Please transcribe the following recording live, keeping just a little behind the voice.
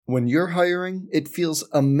When you're hiring, it feels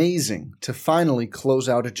amazing to finally close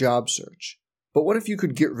out a job search. But what if you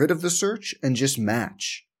could get rid of the search and just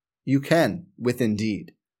match? You can with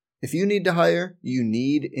Indeed. If you need to hire, you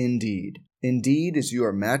need Indeed. Indeed is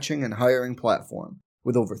your matching and hiring platform.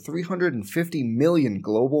 With over 350 million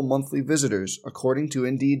global monthly visitors, according to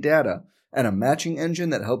Indeed data, and a matching engine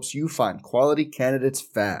that helps you find quality candidates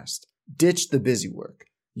fast. Ditch the busy work.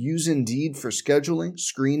 Use Indeed for scheduling,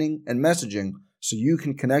 screening, and messaging so you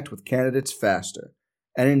can connect with candidates faster.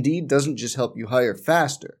 And Indeed doesn't just help you hire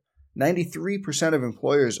faster. 93% of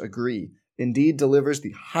employers agree Indeed delivers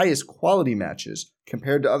the highest quality matches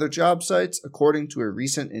compared to other job sites, according to a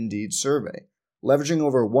recent Indeed survey. Leveraging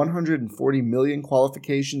over 140 million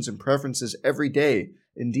qualifications and preferences every day,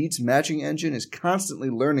 Indeed's matching engine is constantly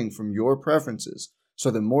learning from your preferences, so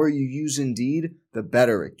the more you use Indeed, the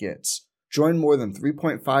better it gets. Join more than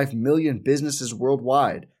 3.5 million businesses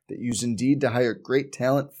worldwide that use Indeed to hire great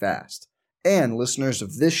talent fast. And listeners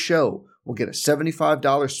of this show will get a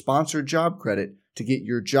 $75 sponsored job credit to get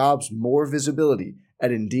your jobs more visibility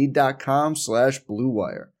at Indeed.com/Blue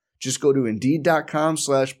Wire. Just go to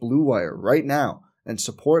Indeed.com/Blue Wire right now and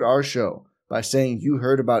support our show by saying you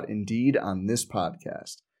heard about Indeed on this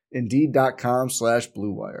podcast.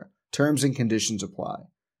 Indeed.com/Blue Wire. Terms and conditions apply.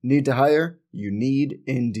 Need to hire? You need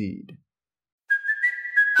Indeed.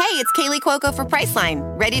 Hey, it's Kaylee Cuoco for Priceline.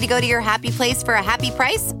 Ready to go to your happy place for a happy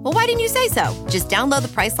price? Well, why didn't you say so? Just download the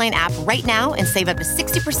Priceline app right now and save up to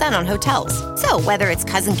 60% on hotels. So whether it's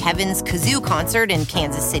Cousin Kevin's Kazoo Concert in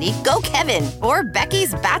Kansas City, go Kevin, or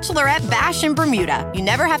Becky's Bachelorette Bash in Bermuda, you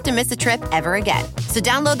never have to miss a trip ever again. So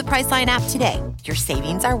download the Priceline app today. Your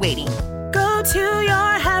savings are waiting. Go to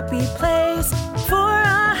your happy place for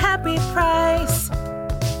a happy price.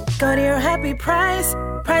 Go to your happy price,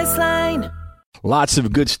 Priceline. Lots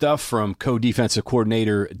of good stuff from co-defensive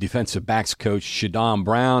coordinator, defensive backs coach Shaddam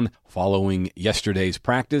Brown following yesterday's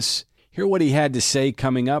practice. Hear what he had to say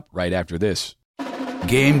coming up right after this.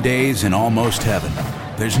 Game days in almost heaven.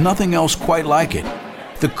 There's nothing else quite like it.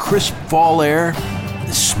 The crisp fall air,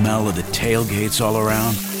 the smell of the tailgates all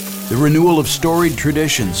around, the renewal of storied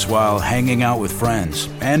traditions while hanging out with friends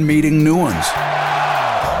and meeting new ones.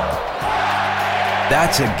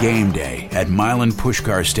 That's a game day at Milan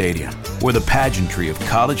Puskar Stadium, where the pageantry of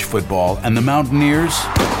college football and the Mountaineers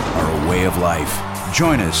are a way of life.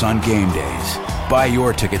 Join us on game days. Buy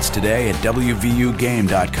your tickets today at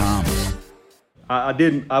WVUGame.com.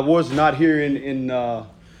 I was not here in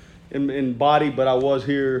body, but I was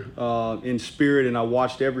here in spirit, and I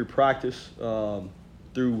watched every practice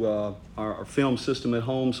through our film system at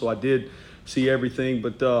home, so I did see everything.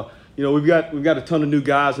 But we've got a ton of new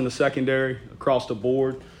guys in the secondary across the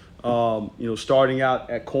board. Starting out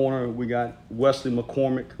at corner, we got Wesley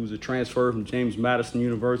McCormick, who's a transfer from James Madison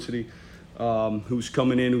University, who's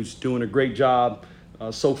coming in, who's doing a great job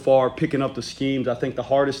so far picking up the schemes. I think the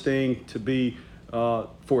hardest thing to be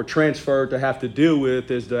for a transfer to have to deal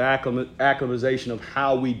with is the acclimatization of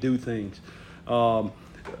how we do things.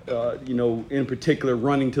 In particular,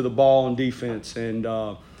 running to the ball on defense and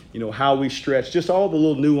how we stretch, just all the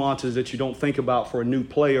little nuances that you don't think about for a new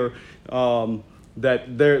player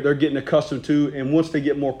that they're getting accustomed to. And once they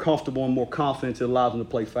get more comfortable and more confident, it allows them to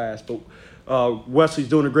play fast. But Wesley's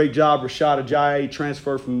doing a great job. Rashad Ajayi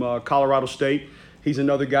transferred from Colorado State. He's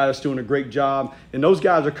another guy that's doing a great job. And those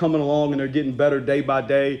guys are coming along and they're getting better day by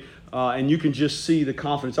day. And you can just see the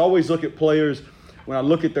confidence. I always look at players, when I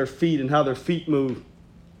look at their feet and how their feet move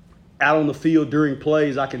out on the field during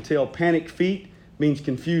plays, I can tell panic feet means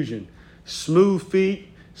confusion. Smooth feet,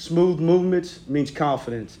 smooth movements means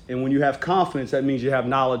confidence. And when you have confidence, that means you have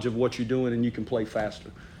knowledge of what you're doing and you can play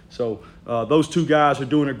faster. So those two guys are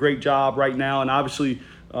doing a great job right now. And obviously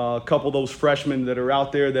a couple of those freshmen that are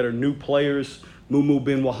out there that are new players, Mumu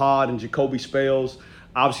Ben Wahad and Jacoby Spales,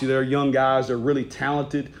 obviously they're young guys. They're really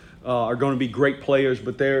talented, are going to be great players,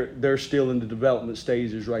 but they're still in the development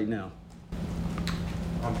stages right now.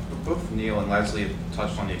 Both Neil and Leslie have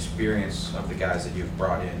touched on the experience of the guys that you've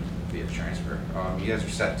brought in via transfer. You guys are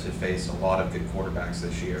set to face a lot of good quarterbacks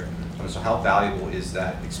this year. So how valuable is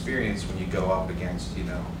that experience when you go up against,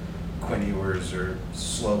 Quinn Ewers or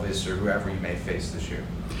Slovis or whoever you may face this year?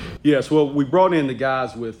 Yes, well, we brought in the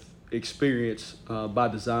guys with experience by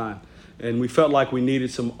design. And we felt like we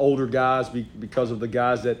needed some older guys because of the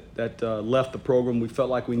guys that left the program. We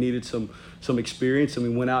felt like we needed some experience, and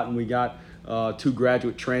we went out and we got two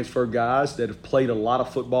graduate transfer guys that have played a lot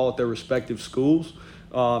of football at their respective schools.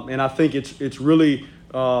 And I think it's really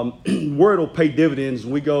where it'll pay dividends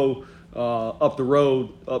when we go up the road,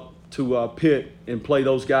 up to Pitt and play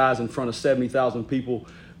those guys in front of 70,000 people.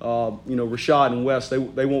 Rashad and Wes,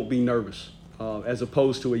 they won't be nervous. as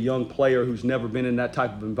opposed to a young player who's never been in that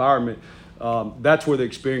type of environment. That's where the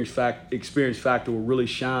experience factor will really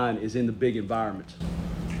shine, is in the big environments.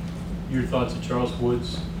 Your thoughts of Charles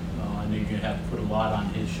Woods? I know you're going to have to put a lot on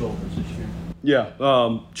his shoulders this year.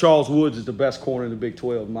 Yeah, Charles Woods is the best corner in the Big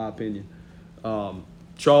 12, in my opinion.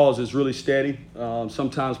 Charles is really steady.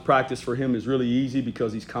 Sometimes practice for him is really easy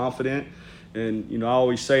because he's confident. And, I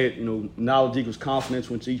always say it, knowledge equals confidence,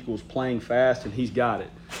 which equals playing fast, and he's got it.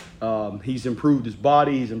 He's improved his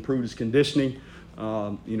body. He's improved his conditioning.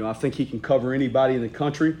 I think he can cover anybody in the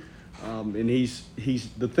country. And he's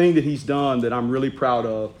the thing that he's done that I'm really proud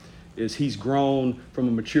of is he's grown from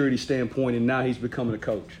a maturity standpoint, and now he's becoming a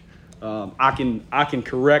coach. I can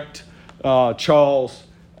correct Charles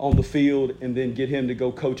on the field and then get him to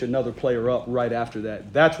go coach another player up right after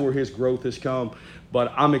that. That's where his growth has come.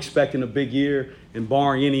 But I'm expecting a big year, and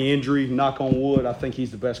barring any injury, knock on wood, I think he's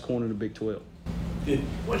the best corner in the Big 12. Did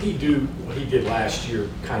what he did last year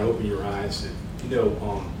kind of open your eyes that,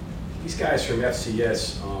 these guys from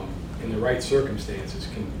FCS in the right circumstances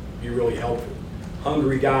can be really helpful?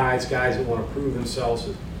 Hungry guys that want to prove themselves.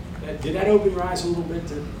 Did that open your eyes a little bit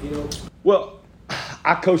to, Well,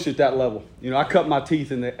 I coached at that level. I cut my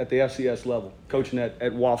teeth at the FCS level, coaching at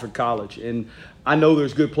Wofford College. And I know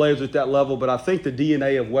there's good players at that level, but I think the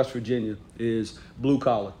DNA of West Virginia is blue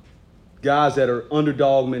collar. Guys that are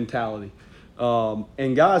underdog mentality.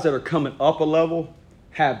 And guys that are coming up a level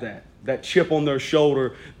have that chip on their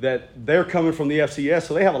shoulder, that they're coming from the FCS,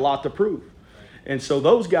 so they have a lot to prove. And so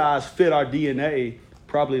those guys fit our DNA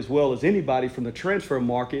probably as well as anybody from the transfer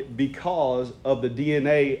market because of the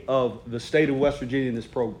DNA of the state of West Virginia in this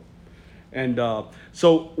program. And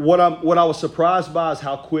so what I was surprised by is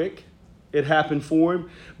how quick it happened for him.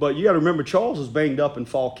 But you got to remember, Charles was banged up in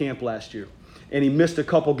fall camp last year, and he missed a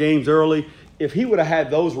couple games early. If he would have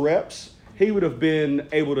had those reps, he would have been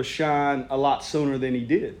able to shine a lot sooner than he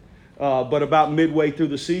did. But about midway through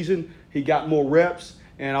the season, he got more reps,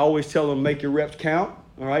 and I always tell him, make your reps count.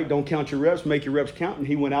 All right, don't count your reps, make your reps count. And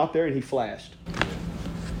he went out there and he flashed.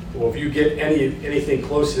 Well, if you get anything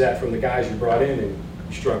close to that from the guys you brought in, and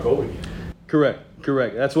you struck gold again. Correct.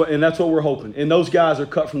 That's what we're hoping. And those guys are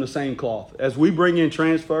cut from the same cloth. As we bring in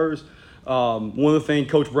transfers, one of the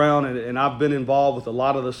things Coach Brown, and I've been involved with a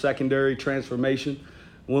lot of the secondary transformation,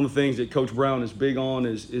 one of the things that Coach Brown is big on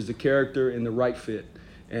is the character and the right fit.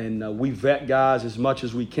 And we vet guys as much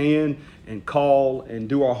as we can and call and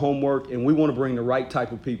do our homework, and we want to bring the right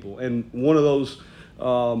type of people. And one of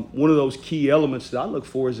those key elements that I look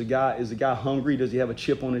for is a guy hungry? Does he have a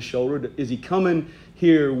chip on his shoulder? Is he coming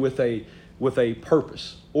here with a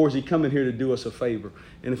purpose, or is he coming here to do us a favor?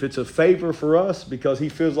 And if it's a favor for us because he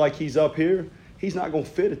feels like he's up here, he's not going to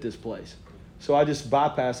fit at this place. So I just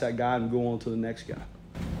bypass that guy and go on to the next guy.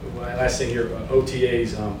 Well, last thing here,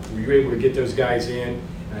 OTAs, were you able to get those guys in?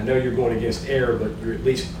 And I know you're going against air, but you're at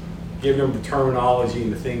least giving them the terminology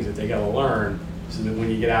and the things that they got to learn so that when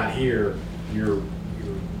you get out here, you're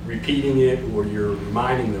repeating it or you're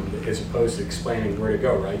reminding them as opposed to explaining where to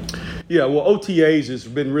go, right? Yeah, well, OTAs has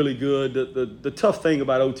been really good. The tough thing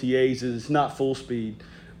about OTAs is it's not full speed,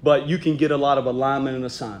 but you can get a lot of alignment and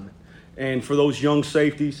assignment. And for those young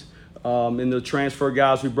safeties and the transfer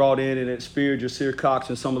guys we brought in, and at Spear, Jasir Cox,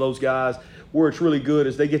 and some of those guys, where it's really good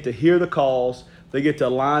is they get to hear the calls, they get to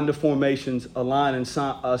align the formations, align and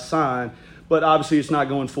assign, but obviously it's not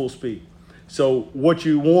going full speed. So what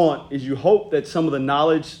you want is you hope that some of the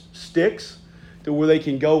knowledge sticks to where they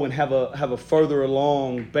can go and have a further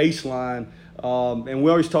along baseline. And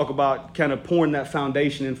we always talk about kind of pouring that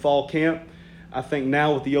foundation in fall camp. I think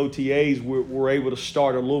now with the OTAs, we're able to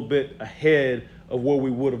start a little bit ahead of where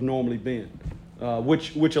we would have normally been,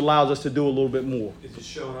 which allows us to do a little bit more. Is it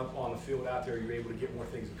showing up on the field out there? Are you able to get more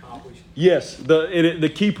things accomplished? Yes.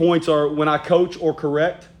 The key points are when I coach or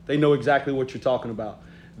correct, they know exactly what you're talking about.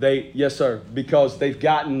 Yes, sir, because they've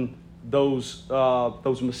gotten those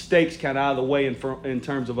mistakes kind of out of the way in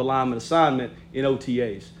terms of alignment assignment in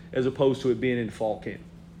OTAs, as opposed to it being in fall camp.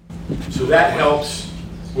 So that helps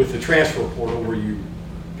with the transfer portal where you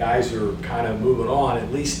guys are kind of moving on.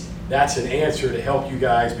 At least that's an answer to help you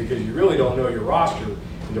guys because you really don't know your roster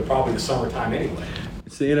until probably the summertime anyway.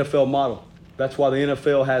 It's the NFL model. That's why the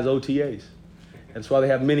NFL has OTAs. That's why they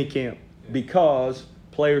have minicamp, because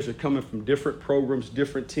players are coming from different programs,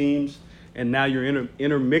 different teams, and now you're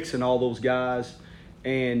intermixing all those guys,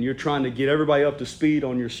 and you're trying to get everybody up to speed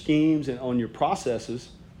on your schemes and on your processes.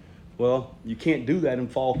 Well, you can't do that in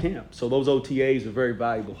fall camp. So those OTAs are very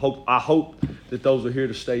valuable. I hope that those are here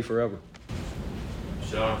to stay forever.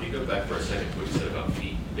 Sean, if you go back for a second to what you said about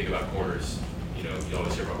feet, think about corners. You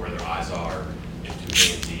always hear about where their eyes are, into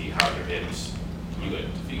handsy, how their hips. You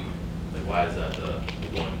went to feet. Like, why is that the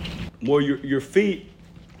one? Well, your feet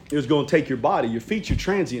is going to take your body. Your feet's your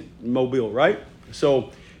transient mobile, right?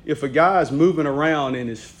 So if a guy's moving around and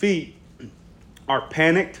his feet are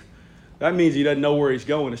panicked, that means he doesn't know where he's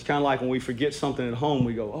going. It's kind of like when we forget something at home,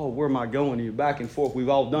 we go, oh, where am I going? And you're back and forth. We've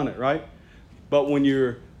all done it, right? But when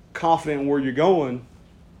you're confident in where you're going,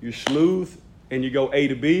 you're smooth, and you go A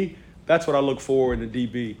to B, that's what I look for in the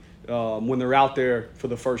DB when they're out there for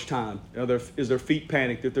the first time. Is their feet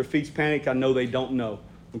panicked? If their feet's panicked, I know they don't know.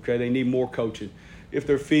 Okay, they need more coaching. If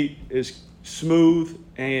their feet is smooth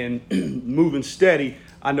and moving steady,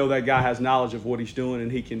 I know that guy has knowledge of what he's doing,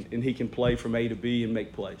 and he can play from A to B and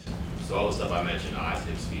make plays. So all the stuff I mentioned, eyes,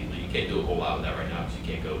 hip speed, you can't do a whole lot with that right now because you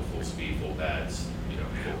can't go full speed, full pads,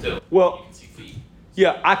 full tilt. Well, you can see feet.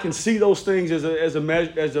 Yeah, I can see those things as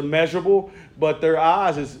a measurable, but their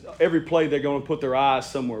eyes is every play they're going to put their eyes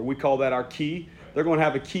somewhere. We call that our key. They're going to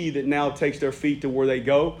have a key that now takes their feet to where they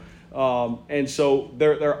go, and so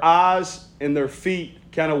their eyes and their feet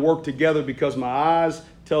kind of work together because my eyes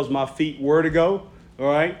tells my feet where to go. All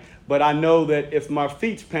right, but I know that if my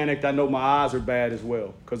feet's panicked, I know my eyes are bad as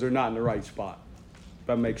well because they're not in the right spot. If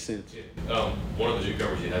that makes sense. One of the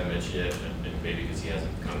newcomers you haven't mentioned yet, and maybe because he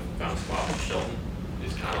hasn't kind of found a spot with Shelton,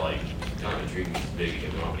 is kind of intriguing. He's big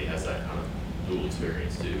and but he has that kind of dual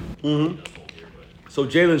experience too. Mm-hmm. So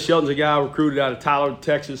Jalen Shelton's a guy recruited out of Tyler,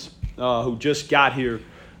 Texas, who just got here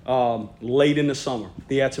late in the summer.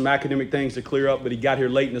 He had some academic things to clear up, but he got here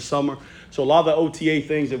late in the summer. So a lot of the OTA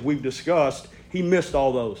things that we've discussed, he missed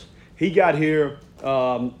all those. He got here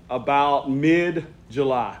about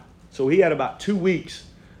mid-July. So he had about 2 weeks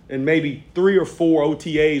and maybe 3 or 4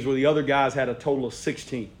 OTAs where the other guys had a total of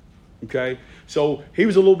 16. Okay? So he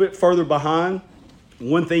was a little bit further behind.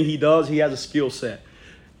 One thing he does, he has a skill set.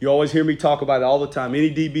 You always hear me talk about it all the time. Any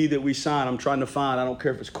DB that we sign, I'm trying to find, I don't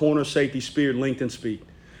care if it's corner, safety, speed, length, and speed.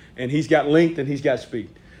 And he's got length and he's got speed.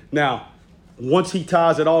 Now, once he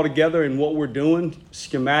ties it all together in what we're doing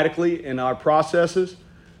schematically in our processes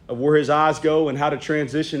of where his eyes go and how to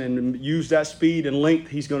transition and use that speed and length,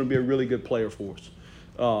 he's going to be a really good player for us.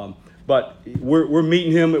 But we're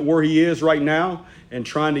meeting him at where he is right now and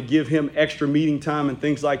trying to give him extra meeting time and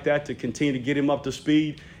things like that to continue to get him up to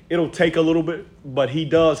speed. It'll take a little bit, but he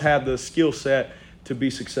does have the skill set to be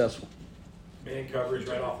successful. Man coverage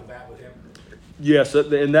right off the bat with him. Yes,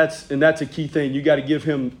 and that's a key thing. You got to give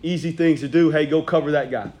him easy things to do. Hey, go cover that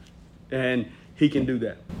guy, and he can do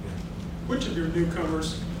that. Which of your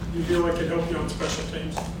newcomers do you feel like can help you on special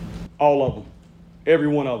teams? All of them, every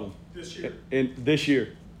one of them. This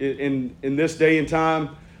year. In this day and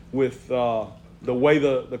time, with the way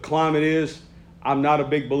the climate is, I'm not a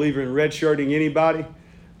big believer in redshirting anybody.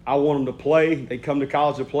 I want them to play. They come to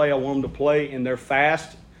college to play. I want them to play, and they're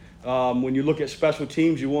fast. When you look at special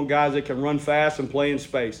teams, you want guys that can run fast and play in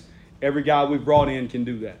space. Every guy we've brought in can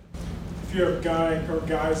do that. If you have a guy or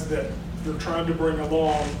guys that you're trying to bring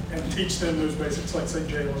along and teach them those basics, like say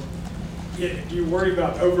Jalen, do you worry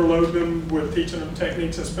about overload them with teaching them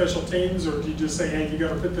techniques and special teams, or do you just say, hey, you got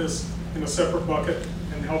to put this in a separate bucket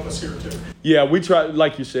and help us here too? Yeah, we try,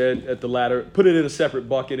 like you said at the ladder, put it in a separate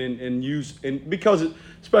bucket and use, and because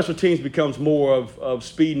special teams becomes more of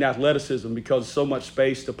speed and athleticism because so much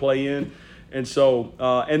space to play in. And so,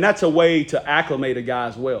 and that's a way to acclimate a guy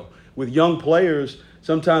as well. With young players,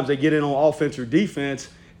 sometimes they get in on offense or defense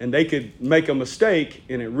and they could make a mistake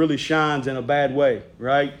and it really shines in a bad way,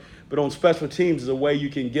 right? But on special teams is a way you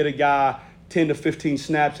can get a guy 10 to 15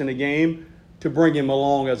 snaps in a game to bring him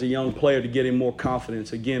along as a young player to get him more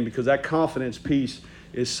confidence, again, because that confidence piece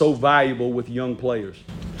is so valuable with young players.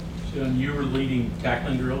 Sean, you were leading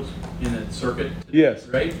tackling drills in that circuit. Yes.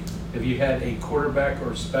 Right? Have you had a quarterback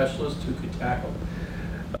or specialist who could tackle?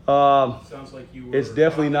 Sounds like you were. It's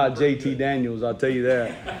definitely not JT Daniels, I'll tell you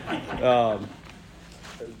that.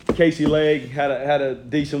 Casey Legg had a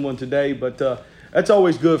decent one today, but that's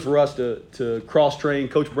always good for us to cross-train.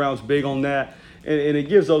 Coach Brown's big on that. And it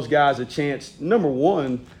gives those guys a chance, number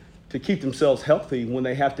one, to keep themselves healthy when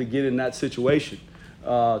they have to get in that situation,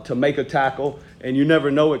 to make a tackle. And you never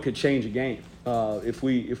know, it could change a game. If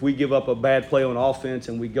we give up a bad play on offense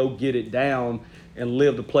and we go get it down and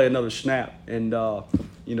live to play another snap. And,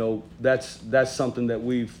 that's something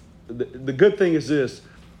that the good thing is this,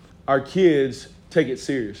 our kids take it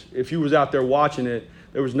serious. If you was out there watching it,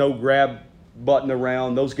 there was no grab button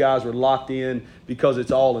around. Those guys were locked in because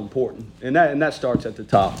it's all important. And that starts at the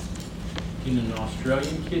top. Can an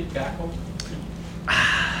Australian kid tackle?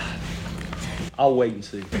 I'll wait and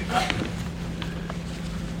see.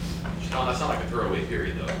 No, that's not like a throwaway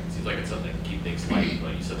period, though. It seems like it's something that can keep things light.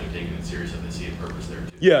 Like you said, they're taking it serious and they see a purpose there,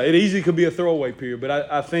 too. Yeah, it easily could be a throwaway period,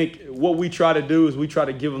 but I think what we try to do is we try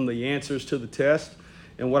to give them the answers to the test.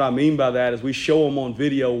 And what I mean by that is we show them on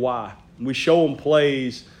video why. We show them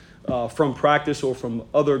plays from practice or from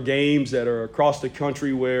other games that are across the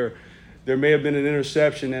country where there may have been an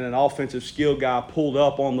interception and an offensive skill guy pulled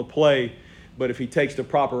up on the play, but if he takes the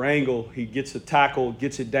proper angle, he gets the tackle,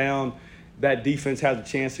 gets it down, that defense has a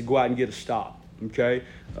chance to go out and get a stop, okay?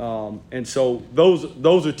 And so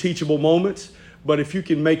those are teachable moments, but if you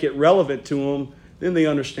can make it relevant to them, then they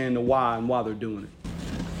understand the why and why they're doing it.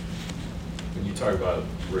 When you talk about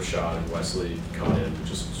Rashad and Wesley coming in,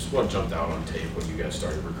 just what jumped out on tape when you guys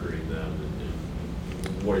started recruiting them,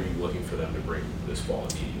 and what are you looking for them to bring this fall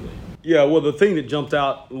immediately? Yeah, well, the thing that jumped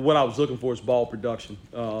out, what I was looking for is ball production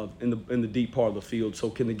in the deep part of the field. So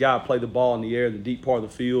can the guy play the ball in the air in the deep part of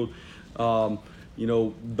the field? You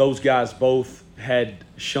know, those guys both had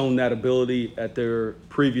shown that ability at their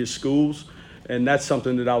previous schools, and that's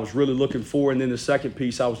something that I was really looking for. And then the second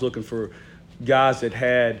piece, I was looking for guys that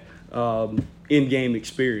had in-game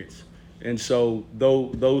experience. And so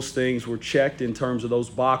those things were checked in terms of those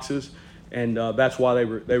boxes, and that's why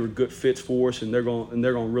they were good fits for us, and they're going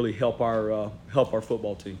to really help our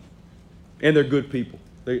football team. And they're good people.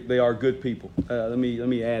 They are good people. Let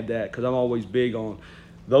me add that, because I'm always big on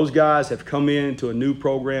those guys have come into a new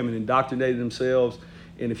program and indoctrinated themselves,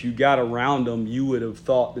 and if you got around them, you would have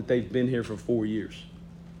thought that they've been here for 4 years.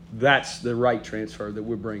 That's the right transfer that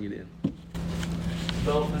we're bringing in.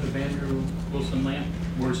 Development of Andrew Wilson-Lamp,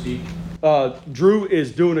 where's he? Drew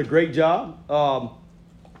is doing a great job. I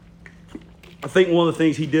think one of the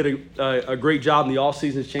things he did a great job in the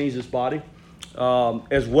offseason is change his body,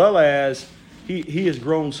 as well as he has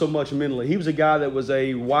grown so much mentally. He was a guy that was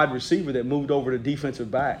a wide receiver that moved over to defensive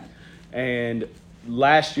back, and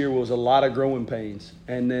last year was a lot of growing pains.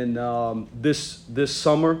 And then this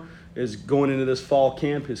summer is going into this fall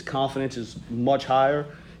camp. His confidence is much higher.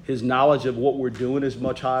 His knowledge of what we're doing is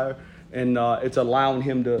much higher, and it's allowing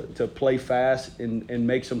him to play fast and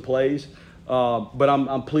make some plays. But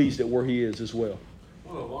I'm pleased at where he is as well.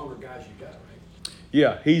 One of the longer guys you got, right?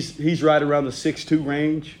 Yeah, he's right around the 6'2"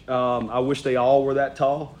 range. I wish they all were that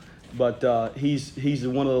tall, but he's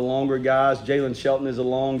one of the longer guys. Jalen Shelton is a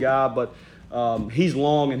long guy, but he's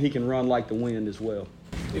long and he can run like the wind as well.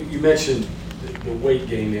 You mentioned the weight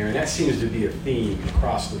gain there, and that seems to be a theme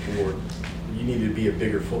across the board. You need to be a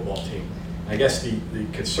bigger football team. I guess the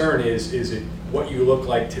concern is it what you look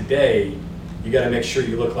like today? You got to make sure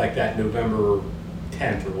you look like that November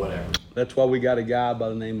 10th or whatever. That's why we got a guy by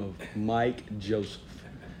the name of Mike Joseph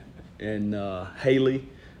and Haley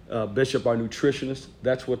Bishop, our nutritionist.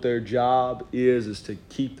 That's what their job is to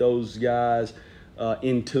keep those guys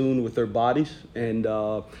in tune with their bodies. And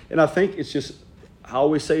I think it's just, I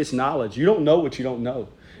always say it's knowledge. You don't know what you don't know.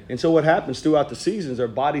 And so what happens throughout the seasons, their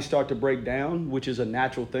bodies start to break down, which is a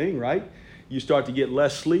natural thing, right? You start to get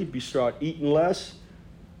less sleep, you start eating less.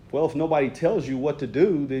 Well, if nobody tells you what to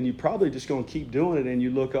do, then you're probably just going to keep doing it, and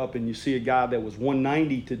you look up and you see a guy that was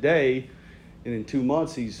 190 today, and in 2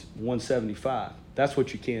 months he's 175. That's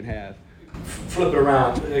what you can't have. Flip it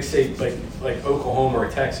around. They say like Oklahoma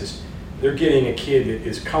or Texas, they're getting a kid that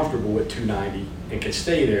is comfortable with 290 and can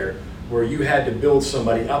stay there, where you had to build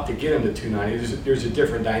somebody up to get him to 290. There's a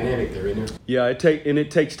different dynamic there, isn't there? Yeah,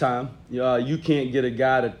 it takes time. You can't get a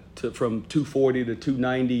guy from 240 to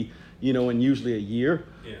 290, in usually a year.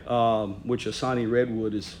 Yeah. Which Asani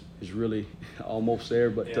Redwood is really almost there,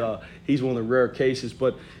 but he's one of the rare cases.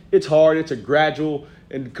 But it's hard. It's a gradual.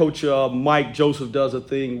 And Coach Mike Joseph does a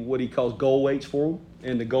thing, what he calls goal weights for them.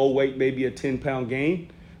 And the goal weight may be a 10-pound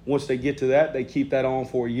gain. Once they get to that, they keep that on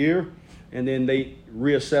for a year. And then they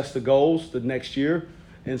reassess the goals the next year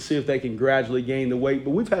and see if they can gradually gain the weight.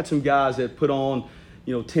 But we've had some guys that put on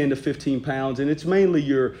 10 to 15 pounds, and it's mainly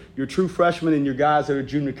your true freshmen and your guys that are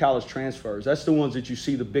junior college transfers. That's the ones that you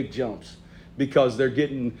see the big jumps, because they're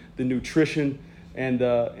getting the nutrition and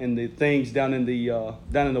the things down in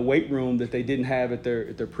the weight room that they didn't have at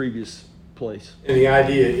their previous place. And the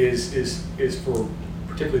idea is for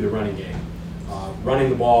particularly the running game, running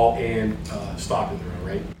the ball and stopping the run,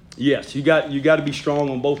 right? Yes, you got to be strong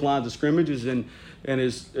on both lines of scrimmages and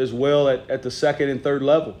as well at the second and third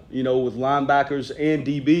level. With linebackers and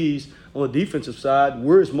DBs on the defensive side,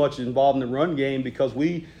 we're as much involved in the run game because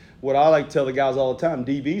what I like to tell the guys all the time,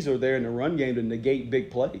 DBs are there in the run game to negate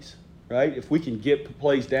big plays, right? If we can get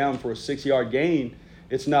plays down for a 6-yard gain,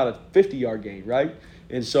 it's not a 50-yard gain, right?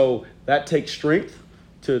 And so that takes strength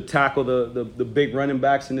to tackle the big running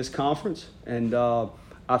backs in this conference. And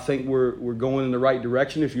I think we're going in the right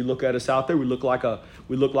direction. If you look at us out there, we look like a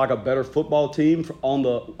better football team on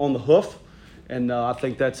the hoof, and I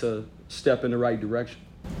think that's a step in the right direction.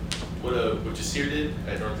 What Jasir did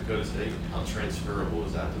at North Dakota State, how transferable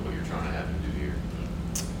is that to what you're trying to have him do here?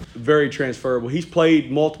 Very transferable. He's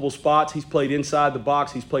played multiple spots. He's played inside the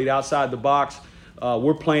box. He's played outside the box.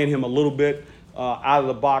 We're playing him a little bit out of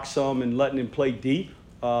the box some and letting him play deep.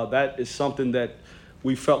 That is something that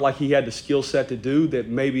we felt like he had the skill set to do that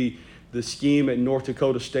maybe the scheme at North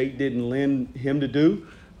Dakota State didn't lend him to do.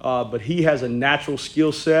 But he has a natural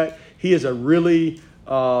skill set. He is a really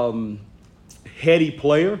heady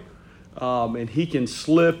player, and he can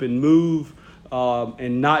slip and move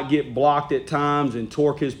and not get blocked at times and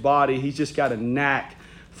torque his body. He's just got a knack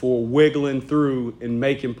for wiggling through and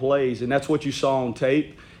making plays, and that's what you saw on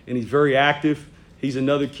tape. And he's very active. He's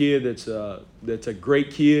another kid that's a great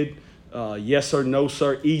kid. Yes sir, no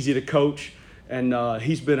sir, easy to coach, and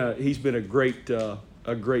he's been a great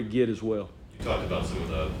kid as well. You talked about some of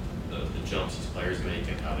the jumps these players make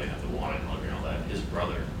and how they have to want it and hunger and all that. His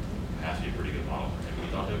brother has to be a pretty good model. Can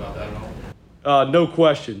you talk to him about that at all? No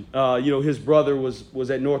question. His brother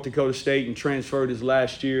was at North Dakota State and transferred his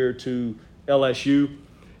last year to LSU,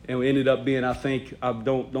 and we ended up being, I think,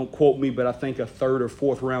 don't quote me, but I think a 3rd or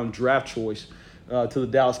 4th round draft choice to the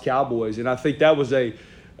Dallas Cowboys. And I think that was a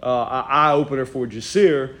eye-opener for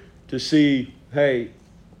Jasir to see, hey,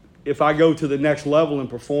 if I go to the next level and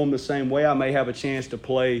perform the same way, I may have a chance to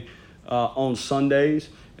play on Sundays.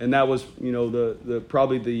 And that was,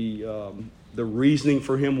 probably the reasoning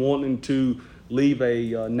for him wanting to leave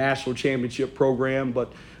a national championship program.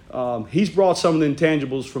 But he's brought some of the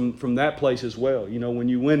intangibles from that place as well. When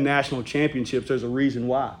you win national championships, there's a reason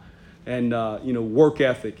why. And, work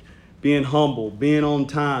ethic, being humble, being on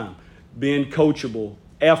time, being coachable,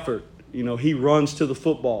 effort. He runs to the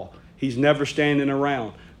football. He's never standing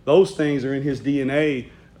around. Those things are in his DNA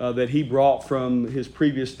that he brought from his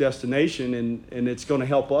previous destination, and it's going to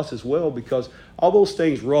help us as well because all those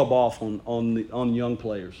things rub off on young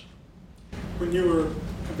players. When you were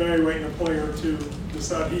evaluating a player to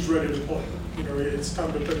decide he's ready to play, it's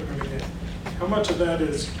time to put him in the game. How much of that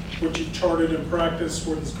is what you charted in practice,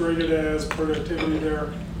 what he's graded as, productivity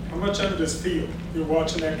there? How much of it is feel? You're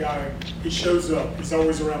watching that guy, he shows up, he's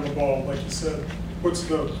always around the ball, like you said. What's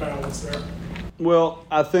the balance there? Well,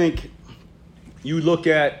 I think you look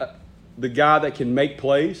at the guy that can make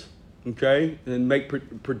plays, okay, and make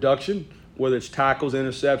production, whether it's tackles,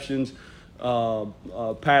 interceptions,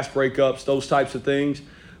 pass breakups, those types of things.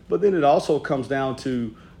 But then it also comes down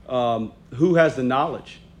to who has the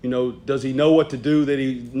knowledge. Does he know what to do that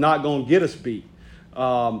he's not going to get us beat?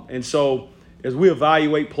 And so as we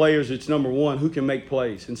evaluate players, it's number one, who can make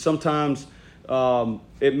plays. And sometimes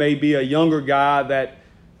it may be a younger guy that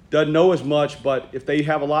doesn't know as much, but if they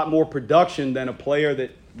have a lot more production than a player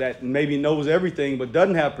that maybe knows everything but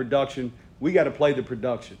doesn't have production, we got to play the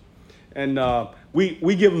production. And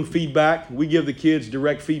we give them feedback. We give the kids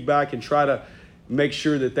direct feedback and try to make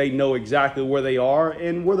sure that they know exactly where they are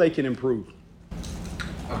and where they can improve.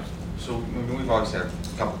 So we've obviously had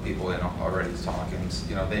a couple of people in already talking.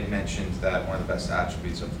 They mentioned that one of the best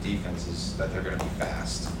attributes of the defense is that they're going to be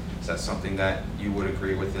fast. Is that something that you would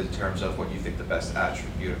agree with in terms of what you think the best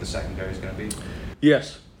attribute of the secondary is going to be?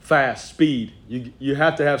 Yes, fast, speed. You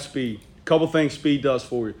have to have speed. A couple things speed does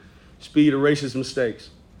for you. Speed erases mistakes,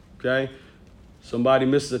 okay? Somebody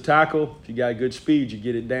misses a tackle, if you got good speed, you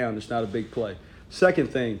get it down. It's not a big play.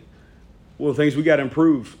 Second thing, one of the things we got to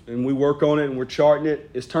improve, and we work on it and we're charting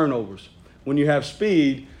it, is turnovers. When you have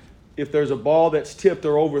speed, if there's a ball that's tipped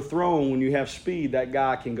or overthrown, when you have speed, that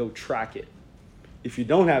guy can go track it. If you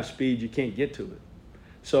don't have speed, you can't get to it.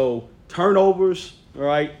 So turnovers, all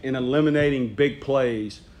right, and eliminating big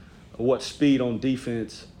plays, what speed on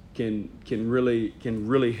defense can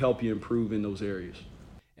really help you improve in those areas.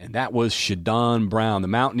 And that was Shadon Brown. The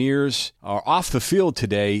Mountaineers are off the field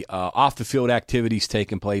today. Off-the-field activities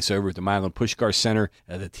taking place over at the Milan Puskar Center.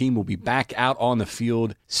 The team will be back out on the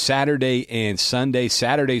field Saturday and Sunday.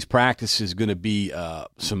 Saturday's practice is going to be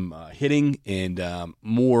some hitting and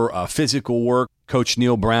more physical work. Coach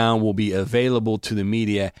Neil Brown will be available to the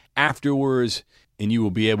media afterwards, and you will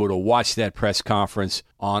be able to watch that press conference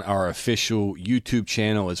on our official YouTube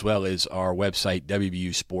channel as well as our website,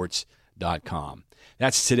 WVUsports.com.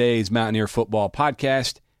 That's today's Mountaineer Football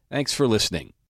Podcast. Thanks for listening.